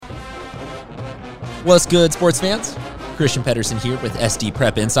What's good, sports fans? Christian Pedersen here with SD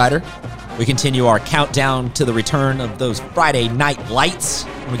Prep Insider. We continue our countdown to the return of those Friday night lights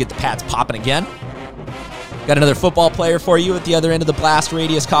when we get the Pats popping again. Got another football player for you at the other end of the Blast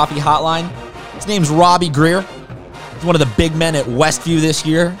Radius Coffee Hotline. His name's Robbie Greer. He's one of the big men at Westview this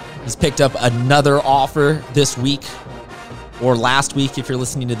year. He's picked up another offer this week, or last week if you're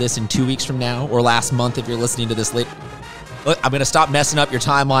listening to this in 2 weeks from now, or last month if you're listening to this later. Look, I'm going to stop messing up your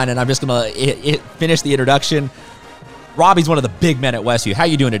timeline, and I'm just going to finish the introduction. Robbie's one of the big men at Westview. How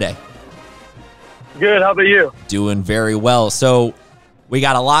you doing today? Good. How about you? Doing very well. So we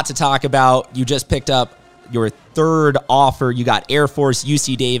got a lot to talk about. You just picked up your third offer. You got Air Force,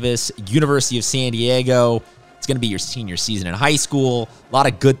 UC Davis, University of San Diego. It's going to be your senior season in high school. A lot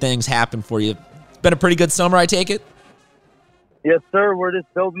of good things happen for you. It's been a pretty good summer, I take it? Yes, sir. We're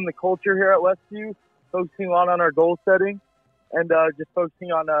just building the culture here at Westview, focusing a lot on our goal setting, and just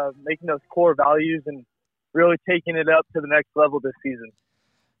focusing on making those core values and really taking it up to the next level this season.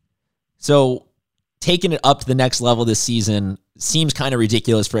 So taking it up to the next level this season seems kind of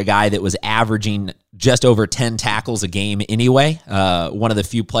ridiculous for a guy that was averaging just over 10 tackles a game anyway. One of the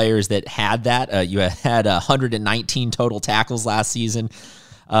few players that had that. You had 119 total tackles last season.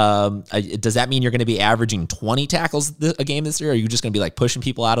 Does that mean you're going to be averaging 20 tackles a game this year? Or are you just going to be like pushing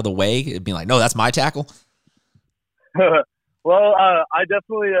people out of the way and being like, no, that's my tackle? Well, I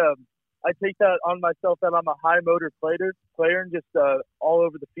definitely I take that on myself that I'm a high motor player and just all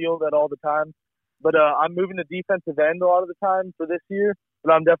over the field at all the time. But I'm moving to defensive end a lot of the time for this year.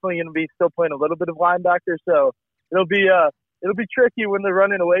 But I'm definitely going to be still playing a little bit of linebacker, so it'll be tricky when they're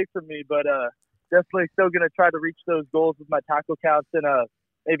running away from me. But definitely still going to try to reach those goals with my tackle counts and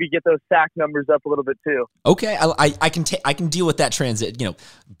maybe get those sack numbers up a little bit too. Okay, I can deal with that transit. You know,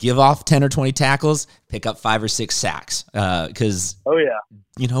 give off 10 or 20 tackles, pick up 5 or 6 sacks. Because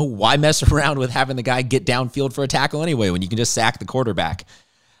you know, why mess around with having the guy get downfield for a tackle anyway when you can just sack the quarterback?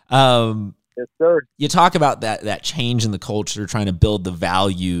 Yes, sir. You talk about that change in the culture, trying to build the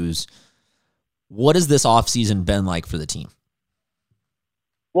values. What has this offseason been like for the team?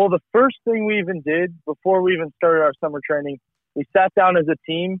 Well, the first thing we even did before we even started our summer training, we sat down as a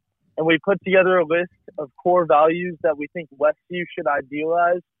team and we put together a list of core values that we think Westview should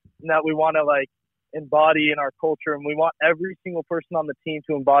idealize and that we want to embody in our culture. And we want every single person on the team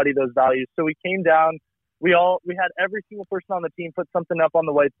to embody those values. So we came down, we had every single person on the team put something up on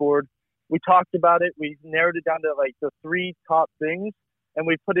the whiteboard. We talked about it. We narrowed it down to the 3 top things, and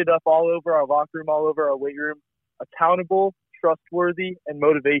we put it up all over our locker room, all over our weight room: accountable, trustworthy, and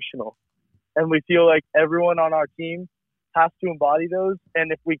motivational. And we feel like everyone on our team has to embody those.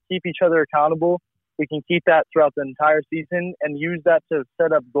 And if we keep each other accountable, we can keep that throughout the entire season and use that to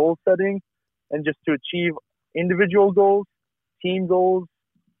set up goal setting and just to achieve individual goals, team goals,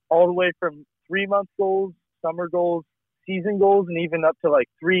 all the way from 3-month goals, summer goals, season goals, and even up to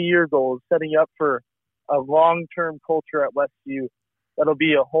 3-year goals, setting up for a long-term culture at Westview that'll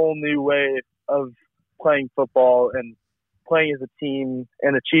be a whole new way of playing football and playing as a team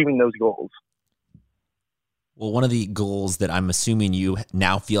and achieving those goals. Well, one of the goals that I'm assuming you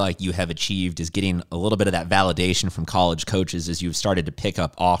now feel like you have achieved is getting a little bit of that validation from college coaches as you've started to pick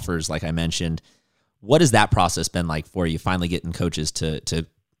up offers, like I mentioned. What has that process been like for you, finally getting coaches to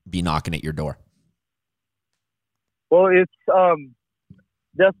be knocking at your door? Well, it's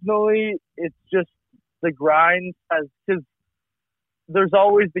definitely, it's just the grind, because there's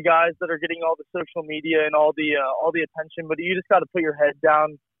always the guys that are getting all the social media and all the attention, but you just got to put your head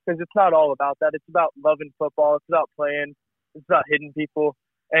down, because it's not all about that. It's about loving football. It's about playing. It's about hitting people.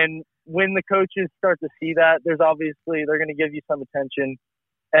 And when the coaches start to see that, they're going to give you some attention.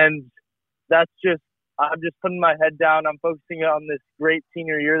 And that's just, I'm just putting my head down. I'm focusing on this great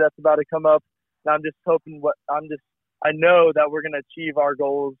senior year that's about to come up. And I'm just hoping I know that we're going to achieve our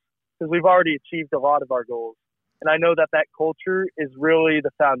goals, because we've already achieved a lot of our goals. And I know that culture is really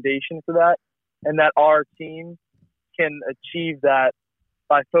the foundation for that, and that our team can achieve that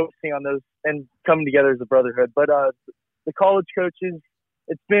by focusing on those and coming together as a brotherhood. But the college coaches,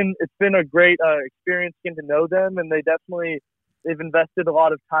 it's been a great experience getting to know them, and they've invested a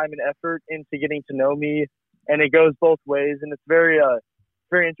lot of time and effort into getting to know me, and it goes both ways. And it's very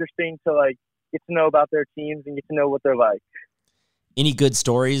interesting to get to know about their teams and get to know what they're like. Any good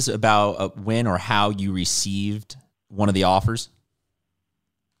stories about when or how you received one of the offers?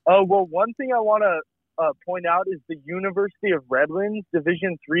 Oh, well, one thing I want to point out is the University of Redlands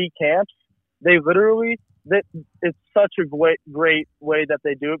Division III camps. They literally, it's such a great way that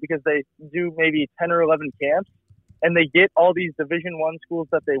they do it, because they do maybe 10 or 11 camps, and they get all these Division I schools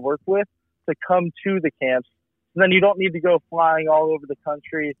that they work with to come to the camps. And then you don't need to go flying all over the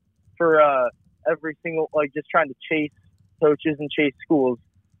country for every single, like, just trying to chase coaches and chase schools.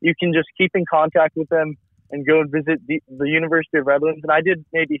 You can just keep in contact with them and go and visit the University of Redlands. And I did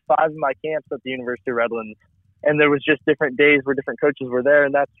maybe 5 of my camps at the University of Redlands. And there was just different days where different coaches were there.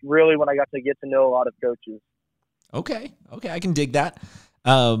 And that's really when I got to get to know a lot of coaches. Okay, I can dig that.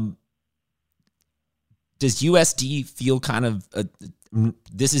 Does USD feel kind of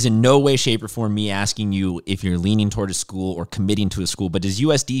this is in no way, shape, or form me asking you if you're leaning toward a school or committing to a school, but does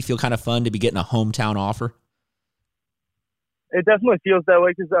USD feel kind of fun to be getting a hometown offer? It definitely feels that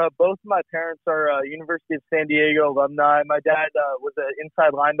way because both of my parents are University of San Diego alumni. My dad was an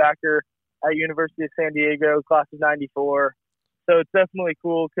inside linebacker at University of San Diego, class of '94. So it's definitely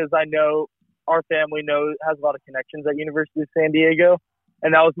cool because I know our family has a lot of connections at University of San Diego.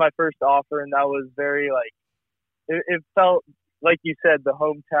 And that was my first offer, and that was very, like, it felt, like you said, the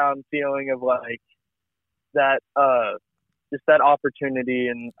hometown feeling of, like, that, just that opportunity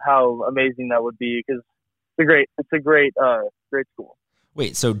and how amazing that would be because it's a great school.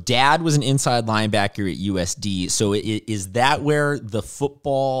 Wait, so Dad was an inside linebacker at USD. So is that where the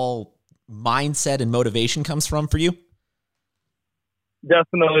football mindset and motivation comes from for you?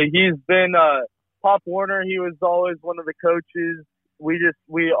 Definitely. He's been Pop Warner. He was always one of the coaches.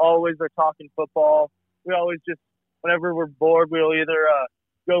 We always are talking football. We always just, whenever we're bored, we'll either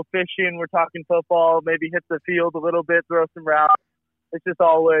go fishing, we're talking football, maybe hit the field a little bit, throw some routes. It's just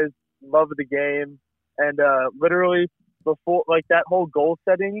always love of the game. And literally before, like, that whole goal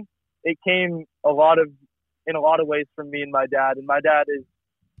setting, it came in a lot of ways from me and my dad. And my dad has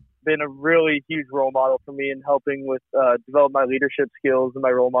been a really huge role model for me in helping with develop my leadership skills and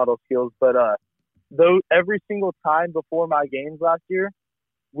my role model skills. But though every single time before my games last year,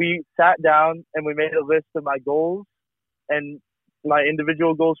 we sat down and we made a list of my goals and my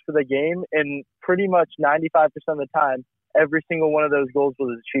individual goals for the game. And pretty much 95% of the time, every single one of those goals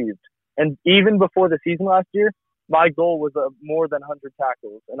was achieved. And even before the season last year, my goal was more than 100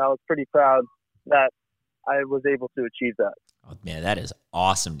 tackles. And I was pretty proud that I was able to achieve that. Oh, man, that is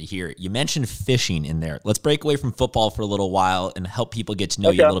awesome to hear. You mentioned fishing in there. Let's break away from football for a little while and help people get to know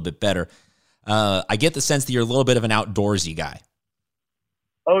you a little bit better. I get the sense that you're a little bit of an outdoorsy guy.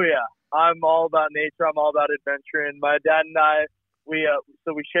 Oh, yeah. I'm all about nature. I'm all about adventuring. My dad and I, we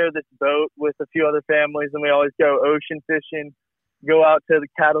share this boat with a few other families, and we always go ocean fishing, go out to the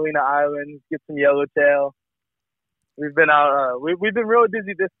Catalina Islands, get some yellowtail. We've been out. We've been really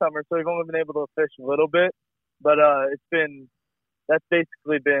busy this summer, so we've only been able to fish a little bit. But that's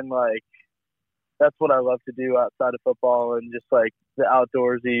basically been, like, that's what I love to do outside of football and just, like, the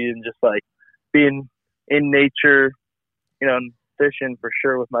outdoorsy and just, like, being in nature, and fishing for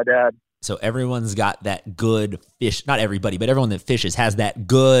sure with my dad. So everyone's got that good fish, not everybody, but everyone that fishes has that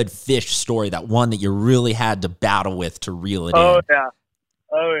good fish story, that one that you really had to battle with to reel it in. Oh,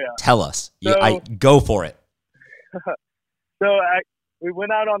 yeah. Tell us. Go for it. We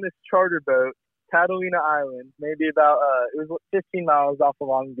went out on this charter boat, Catalina Island, maybe about, it was 15 miles off of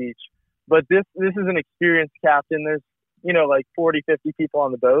Long Beach. But this is an experienced captain. There's, like 40, 50 people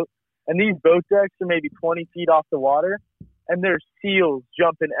on the boat. And these boat decks are maybe 20 feet off the water, and there's seals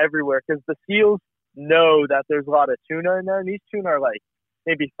jumping everywhere because the seals know that there's a lot of tuna in there, and these tuna are like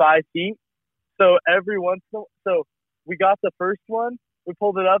maybe 5 feet. So so we got the first one, we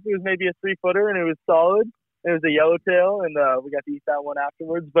pulled it up, it was maybe a 3-footer, and it was solid. It was a yellowtail, and we got to eat that one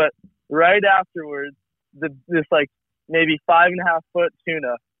afterwards. But right afterwards, this like maybe 5.5-foot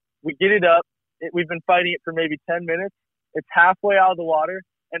tuna, we get it up. We've been fighting it for maybe 10 minutes. It's halfway out of the water,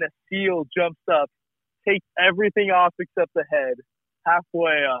 and a seal jumps up, takes everything off except the head,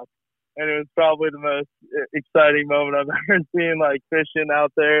 halfway up. And it was probably the most exciting moment I've ever seen, like, fishing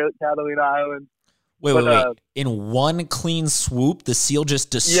out there at Catalina Island. Wait. In one clean swoop, the seal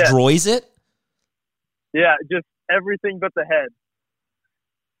just destroys it? Yeah, just everything but the head.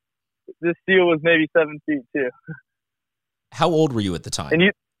 This seal was maybe 7 feet, too. How old were you at the time?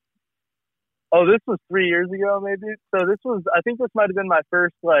 This was 3 years ago, maybe. So I think this might have been my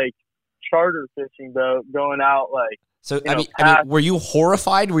first, like, charter fishing boat going out, like. So, I mean, were you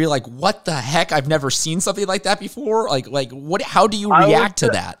horrified? Were you like, what the heck? I've never seen something like that before. Like what, how do you react to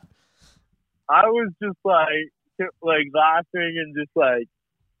that? I was just like laughing and just like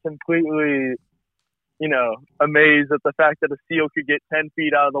completely, amazed at the fact that a seal could get 10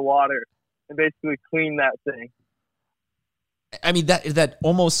 feet out of the water and basically clean that thing. I mean, that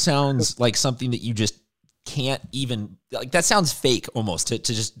almost sounds like something that you just can't even, like, that sounds fake almost to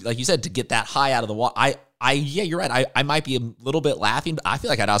just, like you said, to get that high out of the water. Yeah, you're right. I might be a little bit laughing, but I feel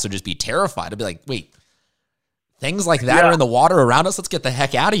like I'd also just be terrified. I'd be like, wait, things like that are in the water around us? Let's get the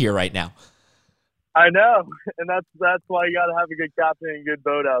heck out of here right now. I know. And that's why you got to have a good captain and a good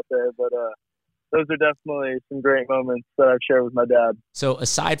boat out there. But those are definitely some great moments that I've shared with my dad. So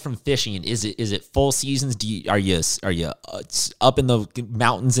aside from fishing, is it full seasons? Are you up in the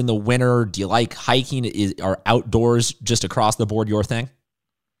mountains in the winter? Do you like hiking? Are outdoors just across the board your thing?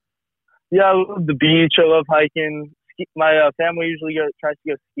 Yeah, I love the beach. I love hiking. My family usually tries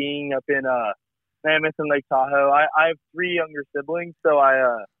to go skiing up in Mammoth and Lake Tahoe. I have 3 younger siblings, so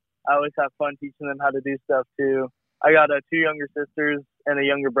I always have fun teaching them how to do stuff too. I got 2 younger sisters and a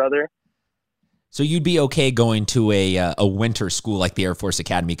younger brother. So you'd be okay going to a winter school like the Air Force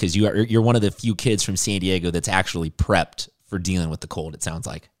Academy because you're one of the few kids from San Diego that's actually prepped for dealing with the cold, it sounds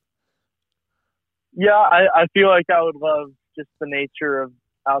like. Yeah, I feel like I would love just the nature of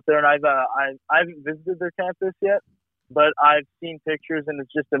out there, and I haven't visited their campus yet, but I've seen pictures, and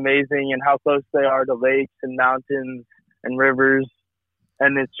it's just amazing and how close they are to lakes and mountains and rivers,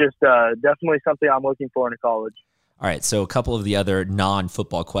 and it's just definitely something I'm looking for in a college. All right, so a couple of the other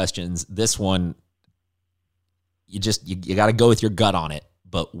non-football questions. This one, you got to go with your gut on it,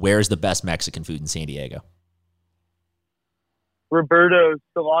 but where's the best Mexican food in San Diego? Roberto's,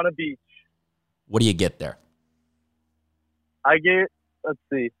 Solana Beach. What do you get there? I get, let's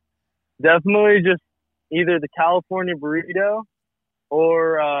see, definitely just either the California burrito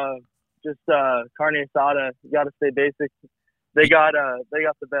or just carne asada. You got to stay basic. They got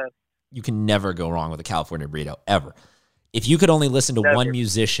the best. You can never go wrong with a California burrito, ever. If you could only listen to one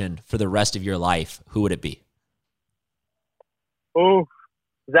musician for the rest of your life, who would it be? Oh,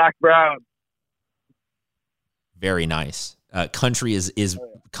 Zach Brown. Very nice. Country is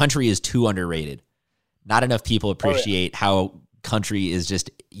too underrated. Not enough people appreciate how country is just,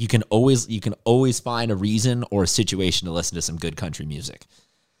 you can always find a reason or a situation to listen to some good country music.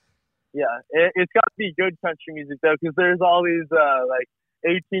 Yeah, it's got to be good country music though, because there's all these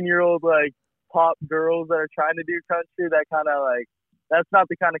 18-year-old pop girls that are trying to do country. That kind of that's not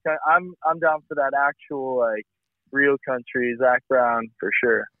the kind of country I'm down for. That actual real country. Zach Brown for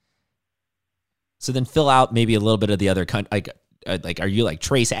sure. So then fill out maybe a little bit of the other country. Are you like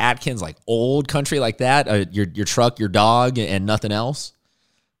Trace Atkins, like old country like that? Your truck, your dog, and nothing else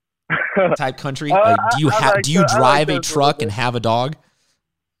type country? Do you drive a truck and have a dog?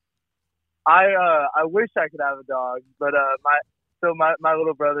 I wish I could have a dog, but my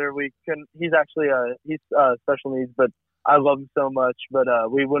little brother, he's actually he's special needs, but I love him so much, but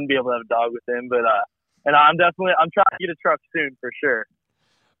we wouldn't be able to have a dog with him. But and I'm trying to get a truck soon for sure.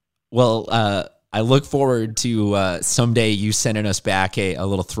 Well, I look forward to someday you sending us back a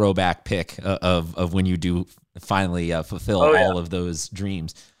little throwback pic of when you do finally fulfill all of those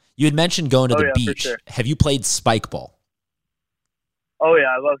dreams. You had mentioned going to the beach. Sure. Have you played spike ball? Oh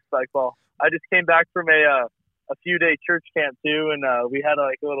yeah, I love spike ball. I just came back from a few-day church camp too, and we had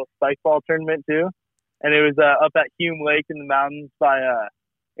a little spike ball tournament too, and it was up at Hume Lake in the mountains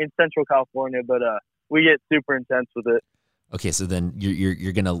in Central California. But we get super intense with it. Okay, so then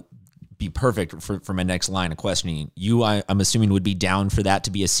you're gonna be perfect for my next line of questioning. I'm assuming would be down for that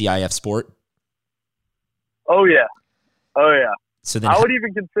to be a CIF sport. Oh yeah. So then I would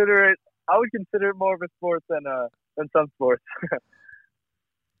even consider it. I would consider it more of a sport than some sports.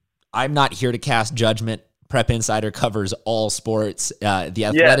 I'm not here to cast judgment. Prep Insider covers all sports. The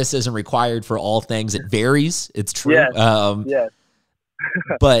athleticism required for all things, it varies. It's true. Yes.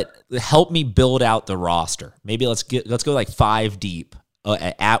 But help me build out the roster. Maybe let's go like 5 deep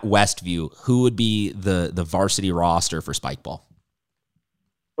at Westview. Who would be the varsity roster for spike ball?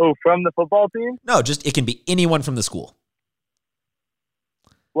 Oh, from the football team? No, just it can be anyone from the school.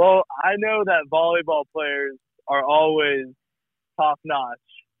 Well, I know that volleyball players are always top notch.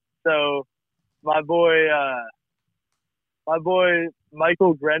 So my boy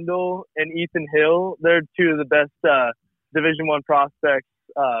Michael Grendel and Ethan Hill, they're 2 of the best Division I prospects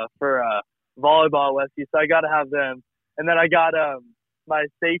for volleyball at LSU. So I got to have them. And then I got my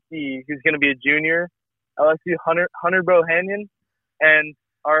safety, who's going to be a junior, LSU, Hunter Bohannon, and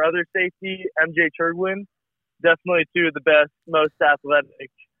our other safety, MJ Churgwin. Definitely 2 of the best, most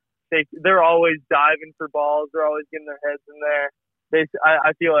athletic safety. They're always diving for balls. They're always getting their heads in there.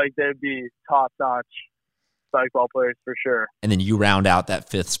 I feel like they'd be top-notch spike ball players for sure. And then you round out that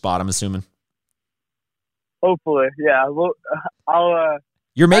 5th spot, I'm assuming? Hopefully, yeah. Well,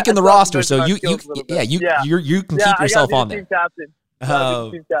 you're making the roster, so you can keep yourself on there.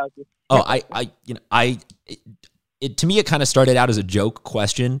 To me, it kind of started out as a joke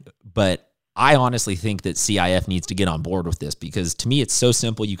question, but I honestly think that CIF needs to get on board with this because to me, it's so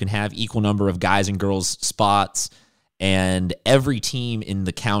simple. You can have equal number of guys and girls spots, and every team in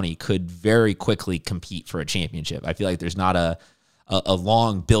the county could very quickly compete for a championship. I feel like there's not a a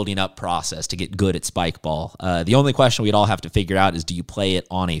long building up process to get good at spike ball. The only question we'd all have to figure out is, do you play it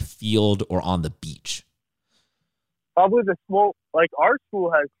on a field or on the beach? Probably like our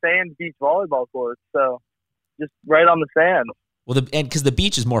school has sand beach volleyball courts, so just right on the sand. Well, because the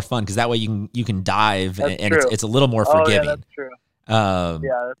beach is more fun, because that way you can dive, and it's a little more Oh, forgiving. yeah, that's true.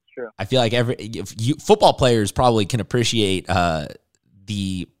 Yeah, that's true. I feel like football players probably can appreciate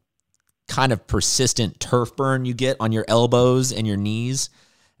the kind of persistent turf burn you get on your elbows and your knees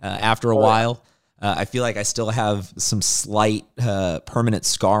after a while. I feel like I still have some slight permanent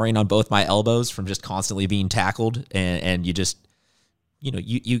scarring on both my elbows from just constantly being tackled, and you just,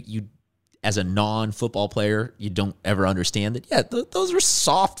 you as a non-football player, you don't ever understand that. Yeah, those are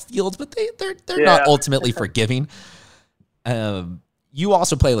soft fields, but they're not ultimately forgiving. You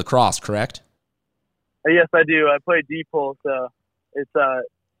also play lacrosse, correct? Yes, I do. I play D-pole, so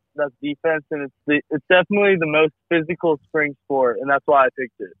that's defense, and it's definitely the most physical spring sport, and that's why I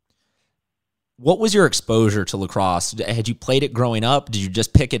picked it. What was your exposure to lacrosse? Had you played it growing up? Did you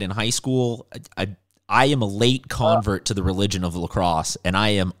just pick it in high school? I am a late convert to the religion of lacrosse, and I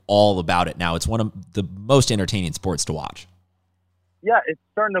am all about it now. It's one of the most entertaining sports to watch. Yeah, it's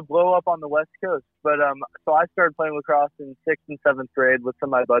starting to blow up on the West Coast. But so I started playing lacrosse in 6th and 7th grade with some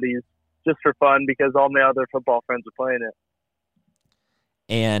of my buddies just for fun, because all my other football friends were playing it.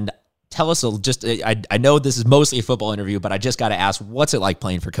 And tell us, I know this is mostly a football interview, but I just got to ask, what's it like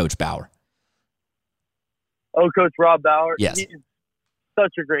playing for Coach Bauer? Oh, Coach Rob Bauer? Yes. He's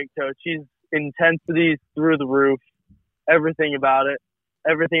such a great coach. He's intensity through the roof, everything about it,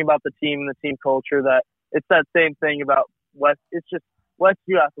 everything about the team and the team culture. That it's that same thing about West. It's just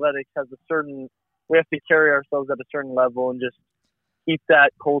Westview Athletics has we have to carry ourselves at a certain level and just keep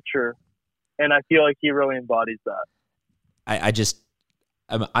that culture. And I feel like he really embodies that.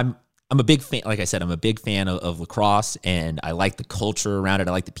 I'm a big fan. Like I said, I'm a big fan of lacrosse, and I like the culture around it.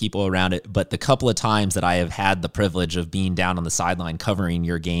 I like the people around it. But the couple of times that I have had the privilege of being down on the sideline covering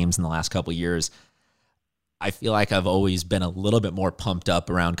your games in the last couple of years, I feel like I've always been a little bit more pumped up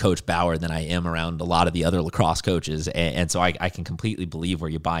around Coach Bauer than I am around a lot of the other lacrosse coaches. And so I can completely believe where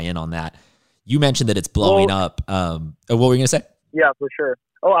you buy in on that. You mentioned that it's blowing up. What were you going to say? Yeah, for sure.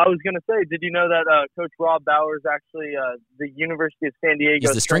 Oh, I was going to say, did you know that Coach Rob Bauer is actually the University of San Diego?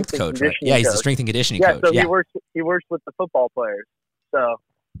 He's the strength coach, right? Yeah, he's the strength and conditioning coach. So he works with the football players. So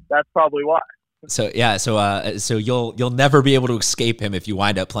that's probably why. So you'll never be able to escape him if you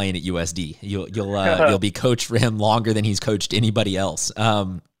wind up playing at USD. You'll be coached for him longer than he's coached anybody else.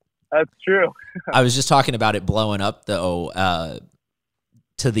 That's true. I was just talking about it blowing up though.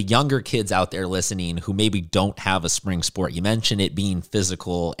 To the younger kids out there listening who maybe don't have a spring sport, you mentioned it being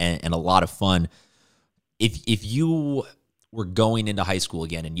physical and a lot of fun. If you were going into high school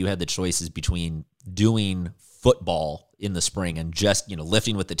again and you had the choices between doing football in the spring and just,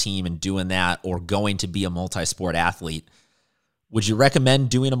 lifting with the team and doing that, or going to be a multi-sport athlete, would you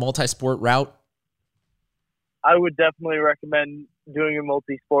recommend doing a multi-sport route? I would definitely recommend doing a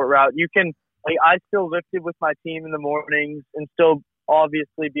multi-sport route. You can, I still lifted with my team in the mornings and still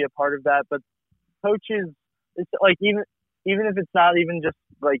obviously be a part of that, but coaches, it's like even if it's not even just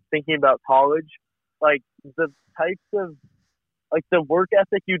like thinking about college, like the types of like the work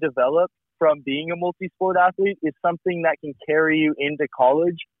ethic you develop from being a multi-sport athlete is something that can carry you into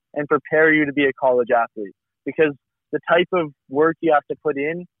college and prepare you to be a college athlete, because the type of work you have to put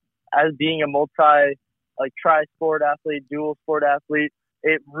in as being a tri-sport athlete, dual sport athlete,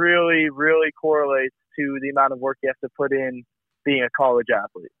 it really, really correlates to the amount of work you have to put in being a college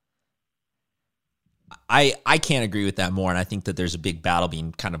athlete. I can't agree with that more, and I think that there's a big battle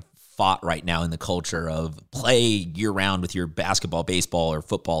being kind of fought right now in the culture of play year-round with your basketball, baseball, or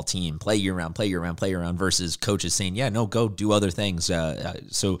football team, play year-round, versus coaches saying, yeah, no, go do other things.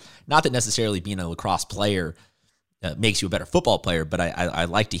 So not that necessarily being a lacrosse player makes you a better football player, but I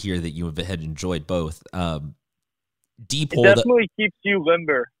like to hear that you had enjoyed both. D-pole, it definitely keeps you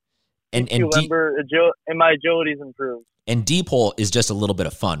limber. And my agility is improved. And D-pole is just a little bit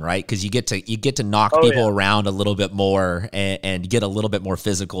of fun, right? Because you get to knock people around a little bit more and get a little bit more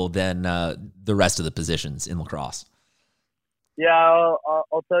physical than the rest of the positions in lacrosse. Yeah,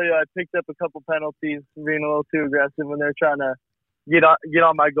 I'll tell you, I picked up a couple penalties for being a little too aggressive when they're trying to get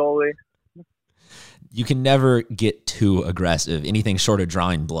on my goalie. You can never get too aggressive, anything short of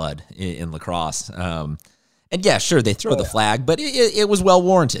drawing blood in lacrosse. And yeah, sure, they throw the flag, but it was well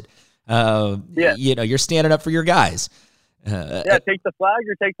warranted. You're standing up for your guys. Take the flag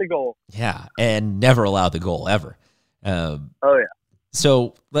or take the goal. Yeah, and never allow the goal ever. Yeah.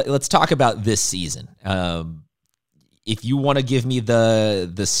 So let's talk about this season. if you want to give me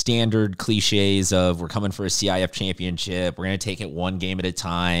the standard cliches of we're coming for a CIF championship, we're going to take it one game at a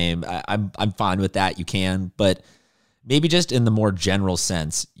time, I'm fine with that. You can, but maybe just in the more general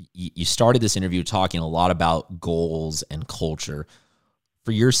sense, you started this interview talking a lot about goals and culture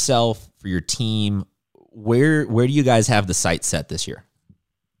for yourself, for your team. Where do you guys have the sights set this year?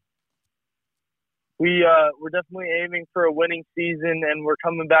 We're definitely aiming for a winning season, and we're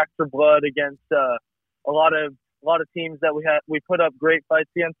coming back for blood against a lot of teams that we put up great fights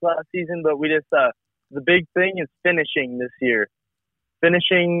against last season. But we just the big thing is finishing this year,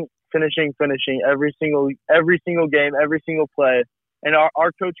 finishing every single game, every single play. And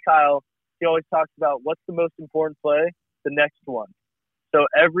our coach Kyle, he always talks about what's the most important play, the next one. So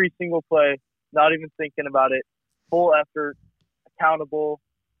every single play, not even thinking about it, full effort, accountable,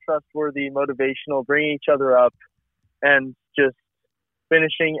 trustworthy, motivational, bringing each other up, and just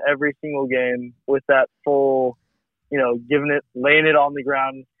finishing every single game with that full, laying it on the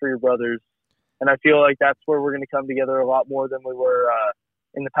ground for your brothers. And I feel like that's where we're going to come together a lot more than we were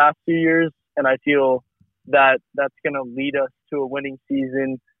in the past few years. And I feel that that's going to lead us to a winning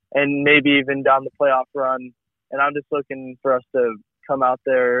season and maybe even down the playoff run. And I'm just looking for us to come out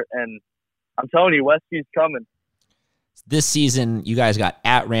there, and I'm telling you, Westview's coming. This season, you guys got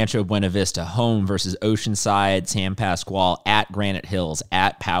at Rancho Buena Vista, home versus Oceanside, San Pasqual, at Granite Hills,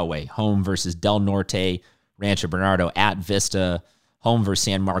 at Poway, home versus Del Norte, Rancho Bernardo, at Vista, home versus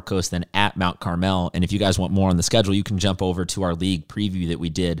San Marcos, then at Mount Carmel. And if you guys want more on the schedule, you can jump over to our league preview that we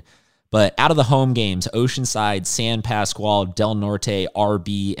did. But out of the home games, Oceanside, San Pasqual, Del Norte,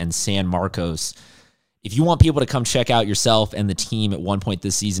 RB, and San Marcos. If you want people to come check out yourself and the team at one point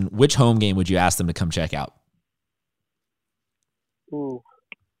this season, which home game would you ask them to come check out? Ooh.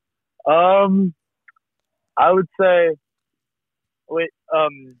 I would say,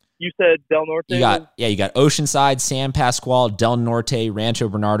 you said Del Norte? You got Oceanside, San Pasqual, Del Norte, Rancho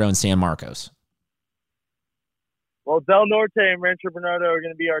Bernardo, and San Marcos. Well, Del Norte and Rancho Bernardo are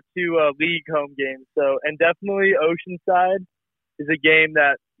going to be our two league home games. So, and definitely Oceanside is a game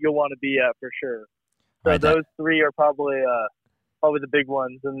that you'll want to be at for sure. So those three are probably the big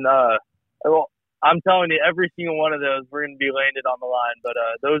ones. And I'm telling you, every single one of those we're going to be laying it on the line. But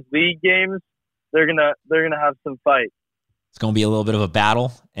those league games, they're gonna have some fight. It's going to be a little bit of a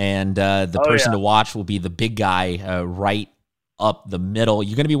battle, and the person to watch will be the big guy right up the middle.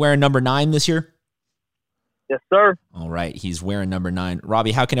 You're going to be wearing number 9 this year? Yes, sir. All right, he's wearing number 9.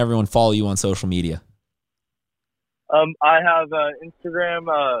 Robbie, how can everyone follow you on social media? I have Instagram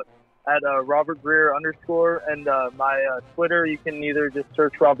at Robert Greer _ and my Twitter, you can either just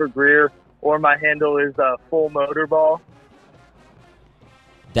search Robert Greer or my handle is Full Motorball.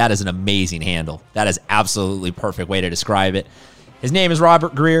 That is an amazing handle. That is absolutely perfect way to describe it. His name is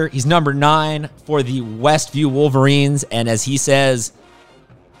Robert Greer. He's number 9 for the Westview Wolverines. And as he says,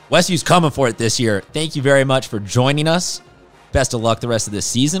 Westview's coming for it this year. Thank you very much for joining us. Best of luck the rest of this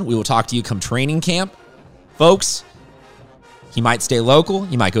season. We will talk to you come training camp. Folks, he might stay local.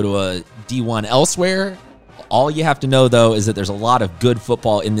 He might go to a D1 elsewhere. All you have to know, though, is that there's a lot of good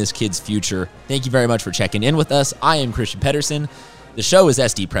football in this kid's future. Thank you very much for checking in with us. I am Christian Pedersen. The show is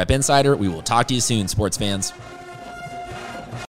SD Prep Insider. We will talk to you soon, sports fans.